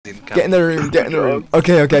Get in the room, get in the room.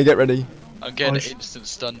 Okay, okay, get ready. I'm getting an instant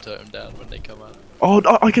stun totem down when they come out. Oh,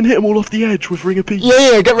 I can hit them all off the edge with Ring of Peace.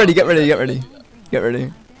 Yeah, yeah, get ready, get ready, get ready. Get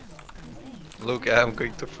ready. Look, I'm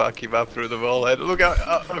going to fuck him up through the wall and look out.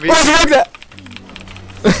 Look that!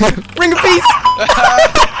 Ring of Peace!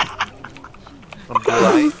 I'm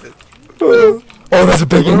blinded. Oh, there's a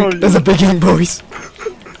big ink. There's a big ink, boys.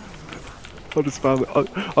 I just found it.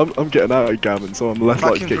 I'm getting out of Gavin, so I'm less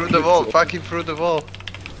likely to get through the wall, fuck him through the wall.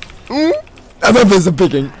 And then there's a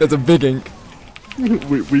big ink. There's a big ink.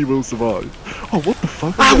 we will survive. Oh, what the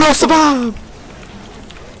fuck? I will survive!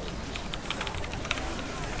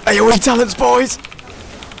 AoE talents, boys!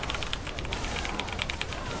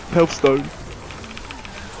 Health stone.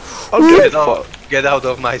 Get out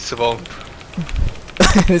of my swamp.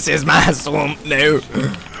 This is my swamp now.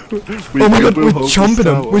 Oh my god, we're chomping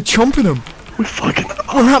him. We're chomping him. We're fucking.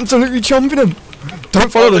 We're absolutely chomping him. Don't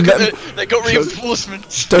follow them. They got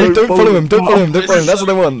reinforcements. Don't follow him. Don't follow him. Don't follow him. That's what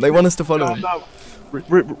they want. They want us to follow him. No.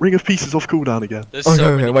 Ring of Peace is off cooldown again.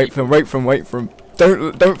 Okay, wait for him. Wait for him. Wait for him.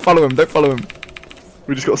 Don't follow him. Don't follow him.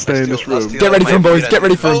 We just got to stay in this room. Get ready for him, boys. Get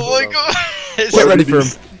ready for him. Oh my god. Get ready for him.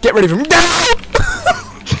 Get ready for him.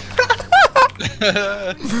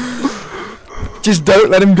 Just don't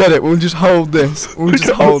let him get it. We'll just hold this. We'll just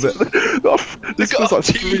hold it. This feels like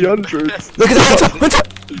 300. Look at that.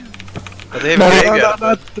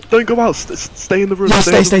 No, don't go out. Stay in the room. Yeah,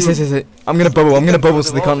 stay. I'm gonna bubble. I'm gonna bubble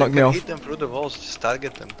so they can't knock me off. Hit them through the walls. Just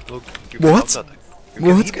target them. Look. What? You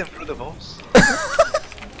can hit them through the walls.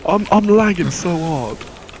 I'm lagging so hard.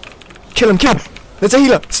 Kill him. There's a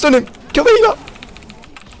healer. Stun him. Kill the healer.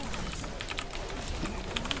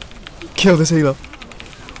 Kill this healer.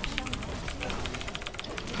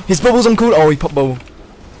 His bubble's uncool. Oh, he popped bubble.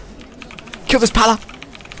 Kill this pala.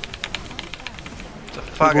 The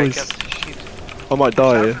fuck, I can't see shit. I might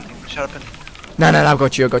die here. Sharpen. No, I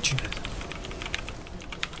got you.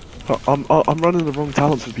 I'm running the wrong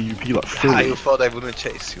talents with PvP like Philly. You thought I wouldn't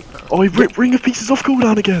chase you. Oh, Ring of Peace is off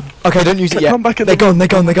cooldown again. Okay, don't use it yet. They're gone.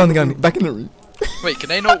 Back in the room. Wait, can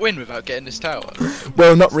they not win without getting this tower?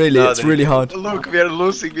 Well, not really. It's really hard. Look, we are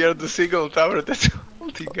losing. We are the single tower that's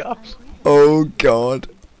holding up. Oh god.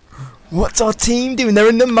 What's our team doing? They're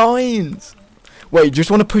in the mines. Wait, you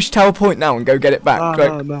just want to push tower point now and go get it back?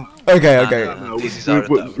 No. Okay. No,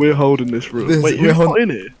 we're holding this room. Wait, who's not in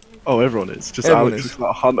here? Oh, everyone is. Just everyone Alex looks like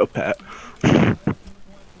a hunter pet.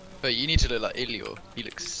 Wait, you need to look like Ilior. He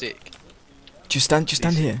looks sick. Just stand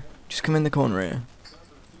here. Just come in the corner here.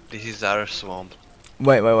 This is our swamp.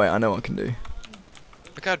 Wait. I know what I can do.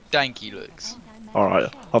 Look how dank he looks.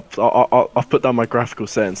 Alright, I've put down my graphical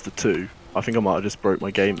settings to 2. I think I might have just broke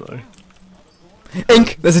my game though.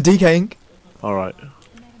 Ink! There's a DK ink. Alright.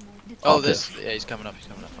 Oh, yeah, he's coming up.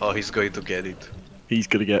 Oh, he's going to get it. He's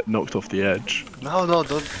gonna get knocked off the edge. No, don't.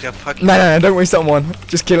 Yeah, fucking. No, don't waste on one.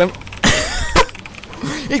 Just kill him.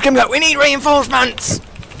 He's coming up. We need reinforcements.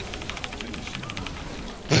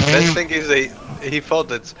 Best thing is he thought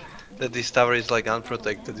that this tower is like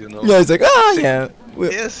unprotected, you know. Yeah, he's like, yeah.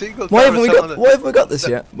 Yeah, single Why tower. haven't we got this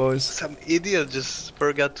yet, boys? Some idiot just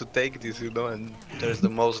forgot to take this, you know, and there's the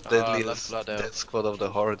most deadliest death squad of the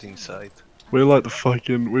horde inside. We're like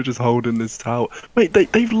we're just holding this tower. Mate,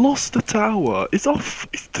 they've lost the tower. It's the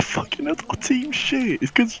fucking our team shit.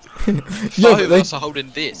 It's because yeah, but they are holding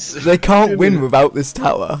this. They can't win without this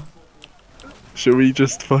tower. Should we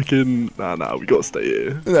just fucking? Nah, we gotta stay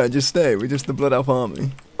here. No, just stay. We're just the Blood Elf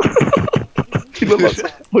army. You look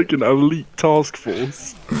like an elite task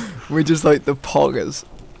force. We're just like the poggers.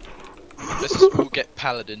 Let's just all get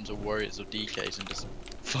paladins or warriors or DKs and just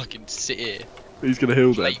fucking sit here. Who's gonna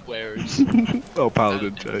heal them? Plate wearers. Oh,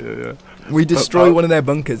 paladin, yeah. We destroy one of their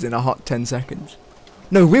bunkers in a hot 10 seconds.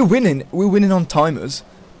 No, we're winning. We're winning on timers,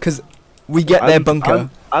 cause we get their bunker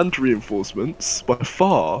and reinforcements by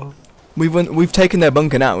far. We've taken their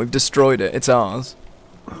bunker now. We've destroyed it. It's ours.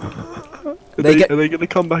 Are they gonna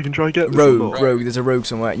come back and try and get this rogue? There's a rogue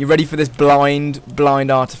somewhere. You ready for this blind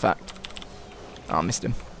artifact? Oh, I missed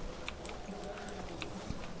him.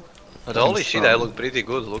 But holy shit, I look pretty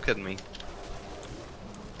good. Look at me.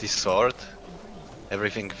 This sword,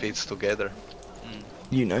 everything fits together.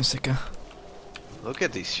 You know, Sika. Look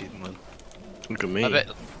at this shit, man. Look at me. I bet.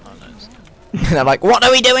 Oh no. They're like, what are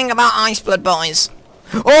we doing about iceblood, boys?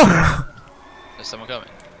 Oh! There's someone coming.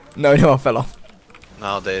 No, I fell off.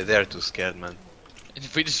 No, they're too scared, man.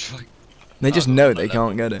 If we just like, they just know they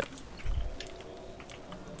can't get it.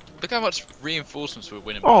 Look how much reinforcements we're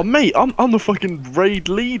winning. Oh, mate, I'm the fucking raid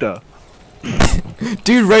leader.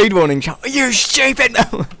 Dude, raid warning chat. Are you stupid?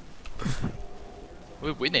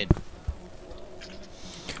 We're winning.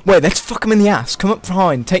 Wait, let's fuck him in the ass. Come up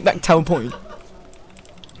behind. Take back tower point.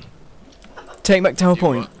 take back Tower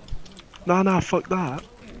Point? Nah, fuck that.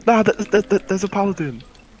 Nah, there's a paladin.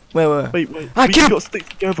 Where? Wait. Ah, We kill him! got to stick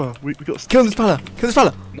together. We got to Kill this fella! Kill this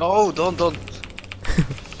fella! No, don't.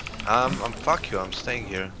 Fuck you. I'm staying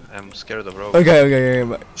here. I'm scared of rope. Okay.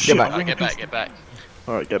 Shit, Get back. Alright, get back.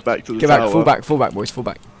 Alright, get back to the Get tower. back. Fall back, boys. Fall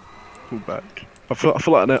back. Fall back. I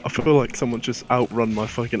feel like someone just outrun my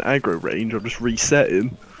fucking aggro range. I'm just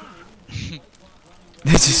resetting.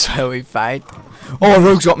 This is where we fight. Oh, a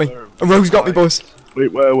rogue's got me. A rogue's got me, boys.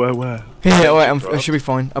 Wait, where? Here, wait, I should be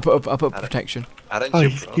fine. I put protection. Aren't Oh, you,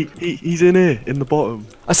 he's in here, in the bottom.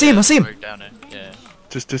 I see him. Rogue down here. Yeah.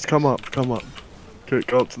 Just come up. Go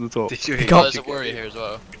up to the top. Did you He hear? can't- Oh, there's a warrior here as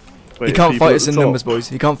well. Wait, He can't people fight at us the in top. numbers, boys.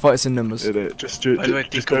 He can't fight us in numbers. Just By the way,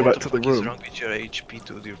 just Tico, go what back to the fuck is room. wrong with your HP,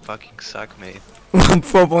 dude? You fucking suck, mate.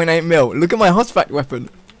 4.8 mil. Look at my artifact weapon.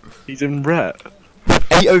 He's in ret.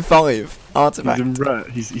 805 He's artifact. in ret.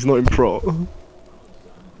 He's not in prot.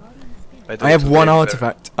 By the I way, have today one we were-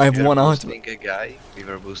 artifact. I have we were one artifact. We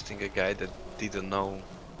were boosting a guy that didn't know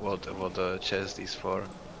what the chest is for.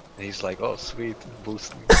 And he's like, oh sweet,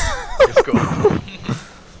 boost me. Let's go.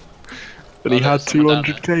 But he Oh, had there's someone down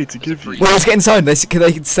 200k to There's a give you. priest. Well, let's get inside. They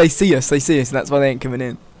see us. They see us. And that's why they ain't coming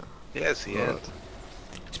in. Yes, he had.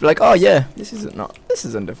 Just be like, oh yeah, this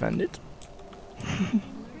is undefended.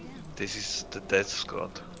 This is the death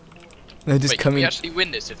squad. They're just Wait, can we coming. actually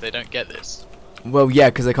win this if they don't get this? Well, yeah,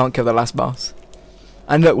 because they can't kill the last boss.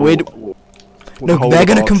 And look, we're What no, the whole they're of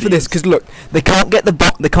gonna our come for this teams. because look, they can't get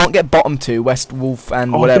they can't get bottom two, West Wolf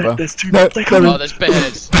and Oh, whatever. there's two. No, They're they're coming. Oh, there's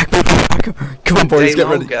bears. Back. Come on, boys, They get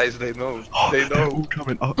know, ready. guys. They know. Oh, They they're know. all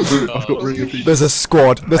coming. I've got ring of peace. There's a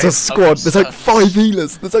squad. There's a squad. There's like 5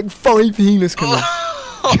 healers. There's like 5 healers coming.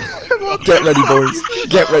 Get ready, boys.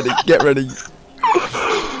 Get ready. Get ready.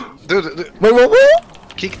 Dude, Wait, what?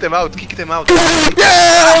 kick them out. Kick them out.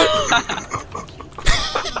 Yeah!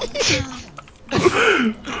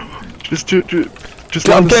 Just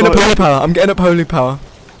I'm land getting up aside. holy power. I'm getting up holy power.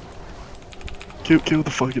 Kill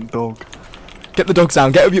the fucking dog. Get the dogs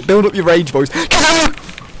down. Build up your rage, boys. Kill them!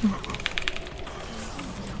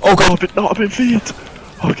 Oh god. I've been feared.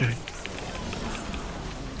 Okay.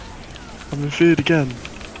 I've been feared again.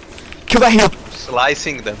 Kill that heal.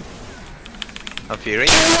 Slicing them. I'm fearing.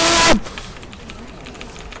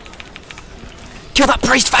 Kill that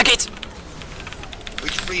priest faggot.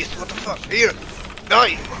 Which priest? What the fuck? Here.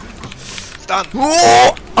 Die. It's done.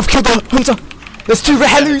 Oh, I've killed the hunter. There's 2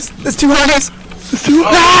 hellers. There's 2 hellers. There's two.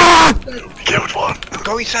 Ah! Killed one.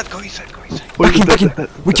 Go inside. Go inside. Go inside. Back in.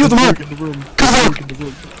 We killed them all. In the room. Kill them all. In the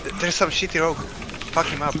room. There's some shitty rogue. Fuck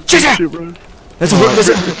him up. Shit. Shit, bro. There's a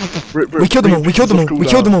We killed them all. We killed them all. We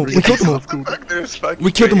killed them all. We killed them all. There's fucking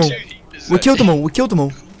We killed them all. Is We that- killed them all. We killed them all.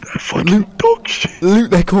 Fucking dog shit.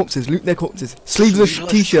 Loot their corpses. Loot their corpses. Sleeveless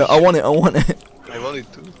t-shirt. I want it. I want it. I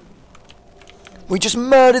wanted to. We just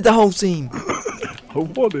murdered the whole team. I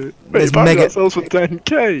want it. There's Wait, back mega- ourselves for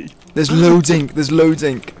 10k. There's loads ink. There's loads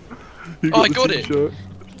ink. You Oh, I the got it. t-shirt.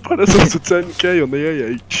 Back ourselves for 10k on the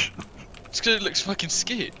AH. It's because it looks fucking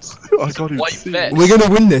skid. I can't even White see. vest. We're gonna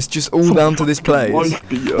win this just all down to this plays. Wife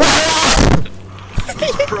beater.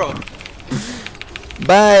 Bro.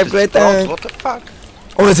 Bye, Britain. What the fuck?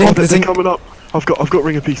 Oh, there's Oh, ink. There's they're ink. coming up. I've got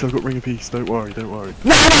ring of peace. I've got ring of peace. Don't worry.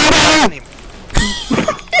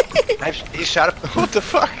 He's sharp. What the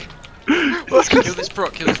fuck? Kill this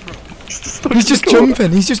Brock. Kill this Brock. He's just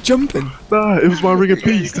jumping. He's just jumping. Nah, it was my ring of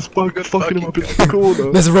peace. Just fucking him up in the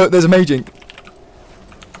corner. There's a mage ink.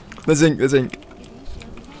 There's ink. There's ink.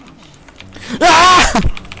 Ah!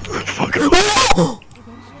 Fuck him.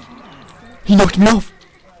 He knocked me off.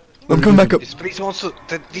 I'm coming back up. This priest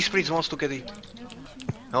wants to get it.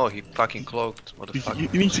 No, he fucking cloaked. What the fuck? You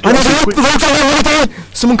need to I get need to up quick.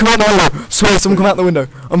 Someone come out the window. Swear, someone come out the window.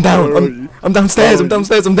 I'm down. Where are you? I'm downstairs. I'm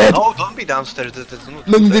downstairs. I'm dead. No, don't be downstairs. That's not.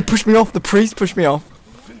 No, they pushed me off. The priest pushed me off.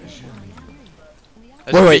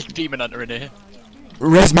 There's Wait. a big demon hunter in here.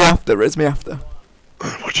 Res me after. Res me after.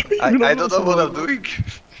 What do you mean? I don't know what I'm doing.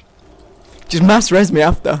 Just mass res me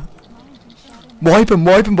after. Wipe 'em,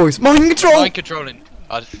 boys. Mind control. Mind controlling.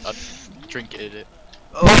 I'd drink it.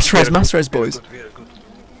 Oh, Mass res, very boys. good, very good.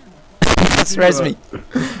 Mass res me.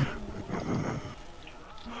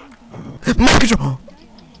 Mind control.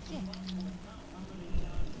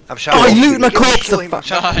 I'm Oh, shouting. he looted my Kill him, corpse, kill the him, fuck. I'm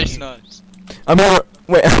shouting. Nice, nice.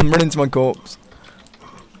 Wait, I'm running to my corpse.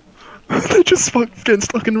 They're just getting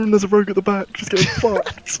stuck in the room. There's a rogue at the back. Just getting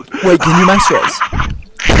fucked. Wait, can you mass res?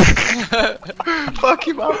 Fuck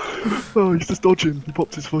him up. Oh, he's just dodging. He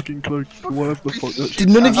popped his fucking cloak. Or whatever the fuck that shit. Did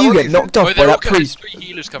none of you get knocked off by they're all that coming. priest? There's 3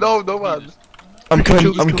 healers coming. No one. I'm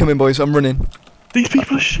coming, boys. I'm running. These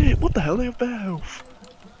people are shit. What the hell? They have bare health.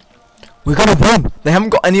 We're gonna win. They haven't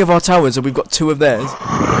got any of our towers, and we've got 2 of theirs.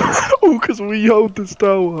 Oh, because we hold this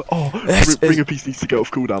tower. Oh, This Ring is- of Peace needs to get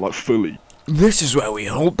off cooldown, like, fully. This is where we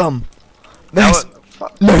hold them. Now, This,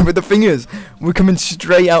 no, but the thing is, we're coming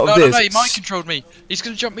straight out of No, this. he mind controlled me. He's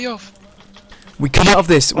gonna jump me off. We come out of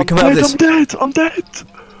this. We I'm come out of dead, this. I'm dead,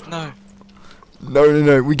 I'm dead. No.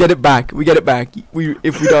 No. We get it back. We get it back.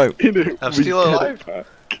 If we don't. You know, I'm we still get alive. it back.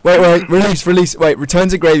 Wait. Release. Wait. Return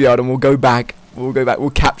to graveyard, and we'll go back. We'll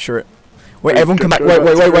capture it. Wait, Wait, everyone come back. go Wait.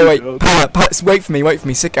 back to Wait. graveyard. Power, wait for me.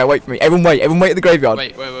 Sicko, wait for me. Everyone wait at the graveyard.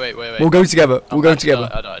 Wait. We'll go together. I'm We'll go about to together.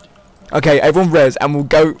 die, I died. Okay, everyone res, and we'll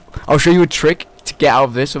go. I'll show you a trick to get out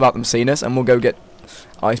of this without them seeing us, and we'll go get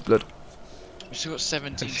iceblood. We've still got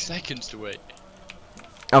 17 seconds to wait.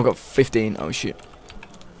 I've got 15. Oh shit.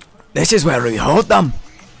 This is where we hold them.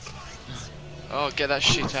 Oh, get that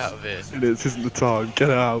shit out of here. This isn't the time, get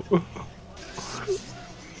out.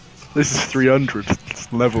 This is 300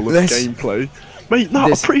 level of This- gameplay. Mate, no,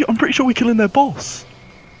 this- I'm pretty sure we're killing their boss.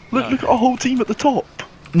 Look at our whole team at the top.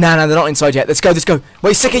 No, they're not inside yet. Let's go.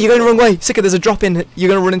 Wait, Sicko, you're going the wrong way. Sicko, there's a drop in. You're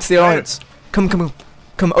gonna run into the alliance. Come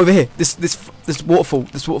over here. This waterfall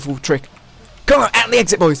trick. Come on, out the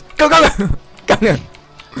exit, boys. Go. Go.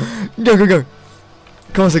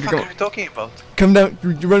 Come on, Sicko, What come are on. you talking about? Come down.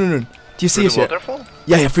 Run. Do you see Through us the yet? waterfall?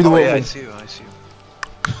 Yeah, through the Oh, waterfall. yeah, I see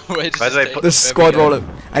you. Wait, By the way, put The squad roller.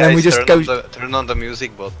 And then we Guys, just go. turn on the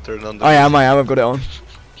music, bot. Turn on the I am. I've got it on.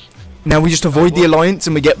 Now we just avoid the alliance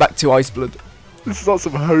and we get back to iceblood. This is not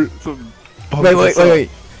some Wait.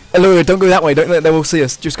 Hello, don't go that way. Don't let them all see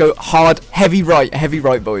us. Just go hard, heavy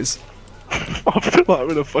right, boys. I feel like I'm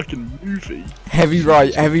in a fucking movie. Heavy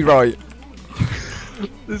right.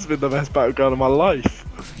 This has been the best battleground of my life.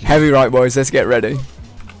 Heavy right, boys. Let's get ready.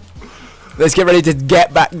 Let's get ready to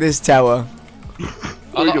get back this tower.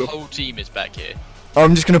 Our we go. whole team is back here.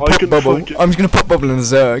 I'm just gonna I pop can bubble. fucking- I'm just gonna pop bubble in the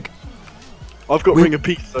Zerg. I've got We- Ring of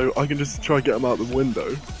Peace, so I can just try and get them out the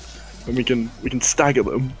window, and we can stagger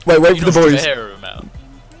them. Wait You for the lost boys. air amount.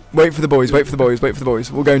 Wait for the boys.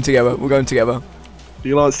 We're going together.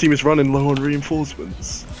 The alliance team is running low on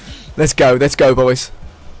reinforcements. Let's go, boys.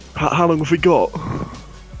 How long have we got?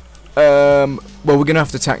 Well, we're gonna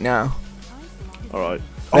have to attack now. All right.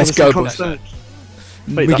 Let's there's go, some boys. concept.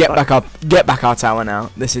 We Mate, get back our tower now.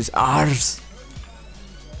 This is ours.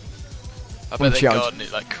 I bet Watch they're out. guarding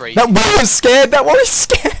it like crazy. That one is scared. I I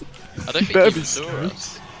don't think better he be even saw scared.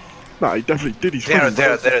 us. Nah, he definitely did. He's There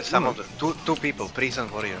fucking are some of them. Two people, priest and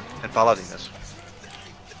warrior, and paladin as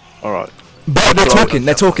well. All right. But they're Bro,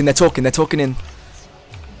 talking in.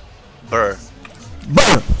 Burr.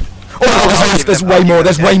 Burr! I'll Oh, give there's them- way I'll more, give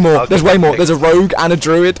there's them way ten. more, I'll there's give way them more. ten. There's a rogue and a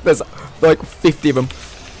druid. There's like 50 of them.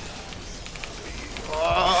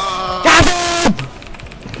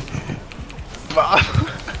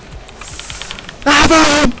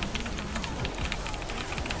 Have him!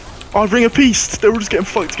 Oh, Ring of Peace. They were just getting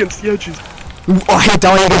fucked against the edges. Ooh, I hate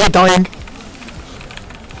dying.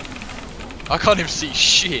 I can't even see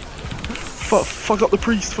shit. Fuck up the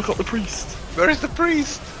priest. Where is the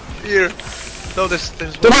priest? Here. No, there's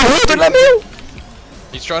Don't let me out.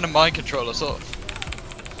 He's trying to mind control us off.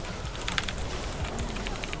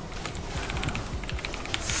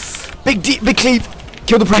 Big cleave.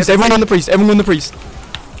 Kill the priest. Everyone on the priest.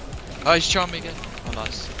 Oh, he's charmed me again. Oh,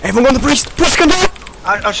 nice. Everyone on the priest. Priest can do it.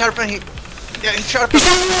 I'll sharpen him. Yeah, he's sharpen.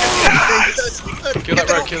 Kill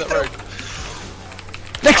that rogue.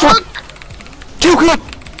 Next one. Kill.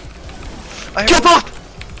 Kill bot.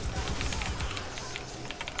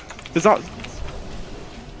 Is that?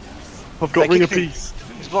 I've got I Ring of kicked him. Peace.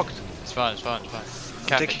 He's blocked. It's fine.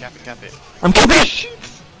 Cap taking- it. I'm capping.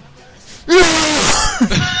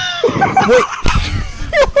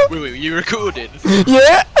 Wait, you recorded?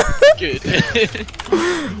 Yeah. Good.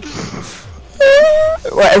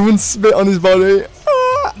 Wait, everyone spit on his body.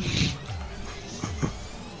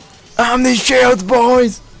 I'm the shield,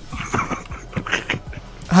 boys.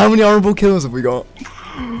 How many honorable kills have we got?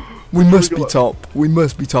 We must be top. We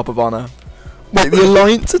must be top of honor. Wait, the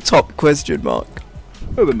alliance are top? Question mark.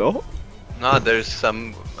 No, they're not. No, there's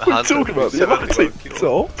some. What are you talking about? The alliance ain't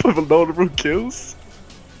top with honorable kills.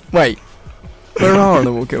 Wait, where are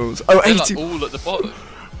honorable kills? Oh, They're 80. like all at the bottom.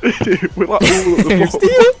 We're like all at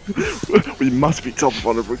the bottom. We must be top of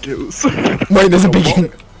honorable kills. Wait, there's a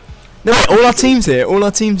big. No, wait, all our teams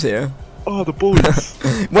here. Oh, the boys.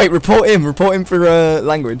 Wait, report him for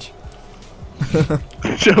language.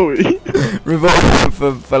 Shall we? Report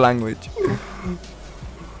him for language.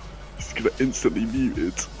 He's gonna instantly mute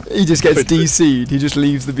it. He just gets Wait, DC'd. He just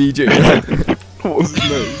leaves the BG. What was his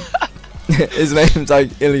name? His name's like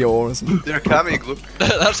Ilior or something. They're coming. Look.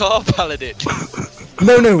 That's our paladin.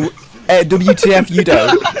 No, WTF, you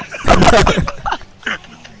don't.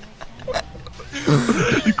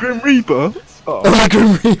 The Grim Reaper? Oh, Oh,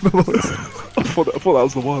 Grim Reaper boys. I thought that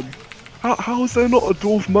was the one. How is there not a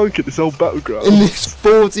dwarf monk at this old battleground? In these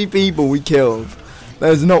 40 people we killed,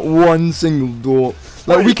 there's not one single dwarf.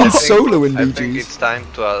 Like, we can solo in I think BGs. it's time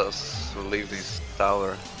to us to leave this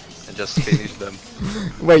tower and just finish them.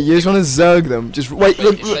 Wait, you just want to zerg them? Just wait, Wait,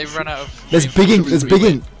 look, if they look. run out of There's big ink, there's big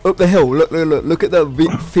reinforcements, ink. Up the hill, look at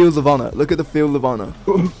the fields of honor. Look at the field of honor.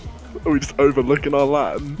 Are we just overlooking our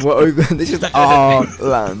land? We're over, this is our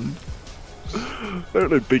land. There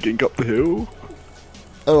ain't no big ink up the hill.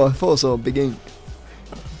 Oh, I thought I saw a big ink.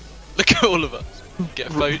 Look at all of us. Get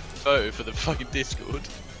a photo for the fucking Discord.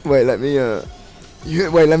 Wait, let me,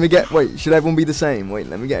 wait, should everyone be the same? Wait,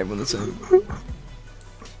 let me get everyone the same.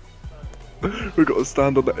 We've got to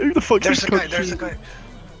stand on that. Who the fuck There's is a guy, there's a guy.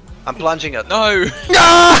 I'm plunging at No!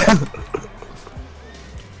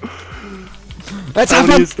 Let's How have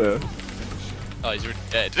many one! is there? Oh, he's already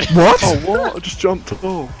dead. What? Oh, what? I just jumped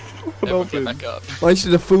off. Everyone get back up. I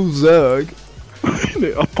should have full zerg.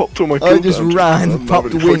 I popped all my I cooldowns. just ran, I'm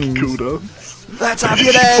popped having fucking wings. cooldowns. Let's have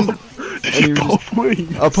you then! Did And you you pop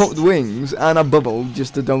wings? I popped wings and I bubbled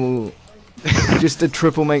just to double, just to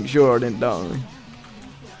triple make sure I didn't die.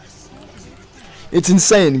 It's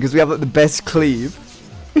insane because we have like the best cleave.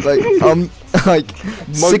 Like like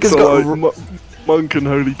Sicker's Monks got. are like, Monk and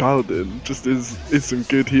Holy Paladin just is some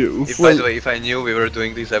good heals. If, by the way, if I knew we were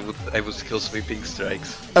doing this, I would skill sweeping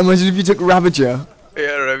strikes. Imagine if you took Ravager.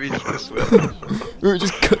 Yeah, Ravage as well. We would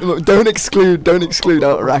just cut them up. Don't exclude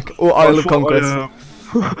Outerac or Isle of Conquest.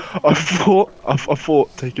 I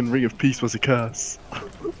thought taking Ring of Peace was a curse.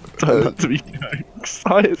 Turned out to be jokes.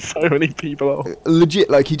 I hit so many people off. Legit,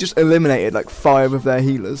 like he just eliminated like 5 of their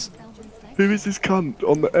healers. Who is this cunt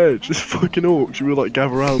on the edge? This fucking orc. Should we like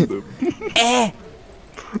gather around them?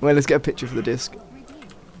 Wait, let's get a picture for the disc.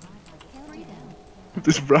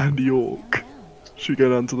 This randy orc. Should we go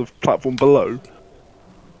down to the platform below?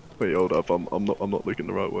 Wait, hold up. I'm not looking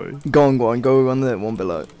the right way. Go on, go on the one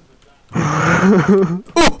below.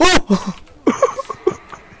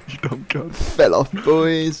 You dumb cunt. Fell off,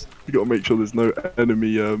 boys. We gotta make sure there's no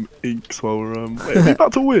enemy inks while we're Wait, are we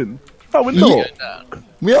about to win? No, we're Yeah. not. Going down.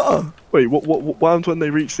 We are. Wait, what happens when they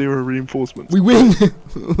reach 0 reinforcements? We win.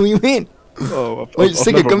 We win. Oh, Wait, I've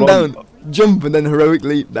Sicker, never come run. down. Jump and then heroic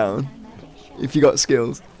leap down. If you got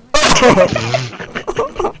skills.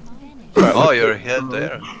 Oh, you're ahead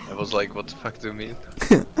there. I was like, what the fuck do you mean?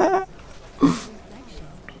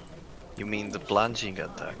 You mean the plunging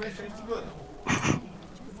attack?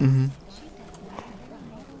 Mhm.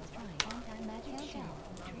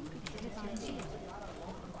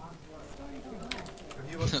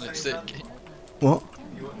 That's it. What?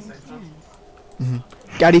 Mhm.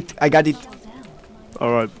 Got it. I got it.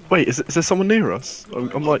 Alright, wait, is there someone near us?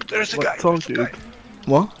 I'm like, There's a like guy, targeted. there's a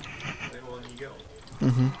What?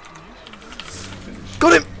 Mhm.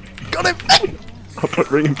 Got him. Got him. I put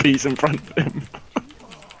Ring and Peace in front of him.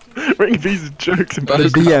 Ring and Peace is jokes in Oh, front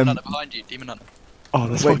there's of him. DM. Demon Hunter behind you, Demon Hunter. Oh,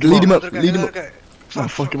 let's Wait, fuck him lead him up. up. Lead him up. Oh,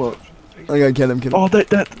 fuck him up. Okay, kill him. Oh,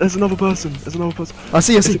 there's another person. There's another person. I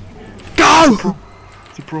see. Go!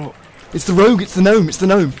 It's a prop. It's the rogue. It's the gnome. It's the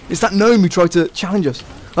gnome. It's that gnome who tried to challenge us.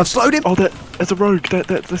 I've slowed him. Oh, there's a rogue.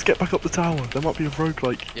 Let's get back up the tower. There might be a rogue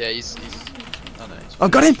like. Yeah, he's. Oh no, he's. I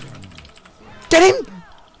got him. Get him.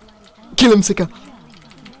 Kill him, Sicker.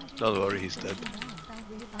 Don't worry, he's dead.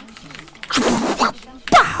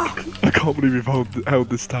 I can't believe we've held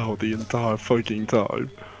this tower the entire fucking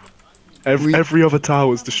time. We- Every other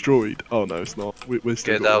tower's destroyed. Oh no, it's not. We're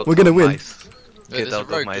still Get got out. We're gonna of win. my There's Get a out of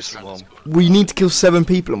rogue my just around swamp. We need to kill 7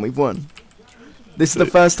 people and we've won. This is the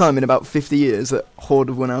first time in about 50 years that Horde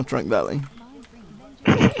have won Outrank Valley.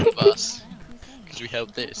 of us. Because we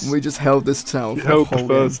held this. We just held this tower We for held the the whole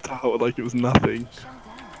first tower like it was nothing.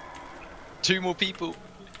 2 more people.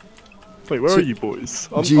 Wait, where So- are you boys?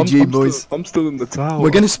 GG, boys. I'm still in the tower.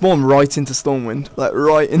 We're gonna spawn right into Stormwind, like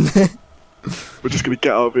right in there. We're just gonna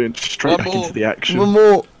get out of here and straight One back more. into the action. One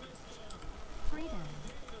more.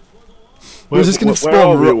 We're just gonna where spawn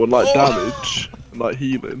are we ro- on like damage and like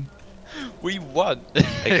healing? We won.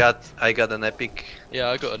 I got an epic Yeah,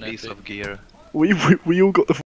 I got an piece epic. of gear. We all got the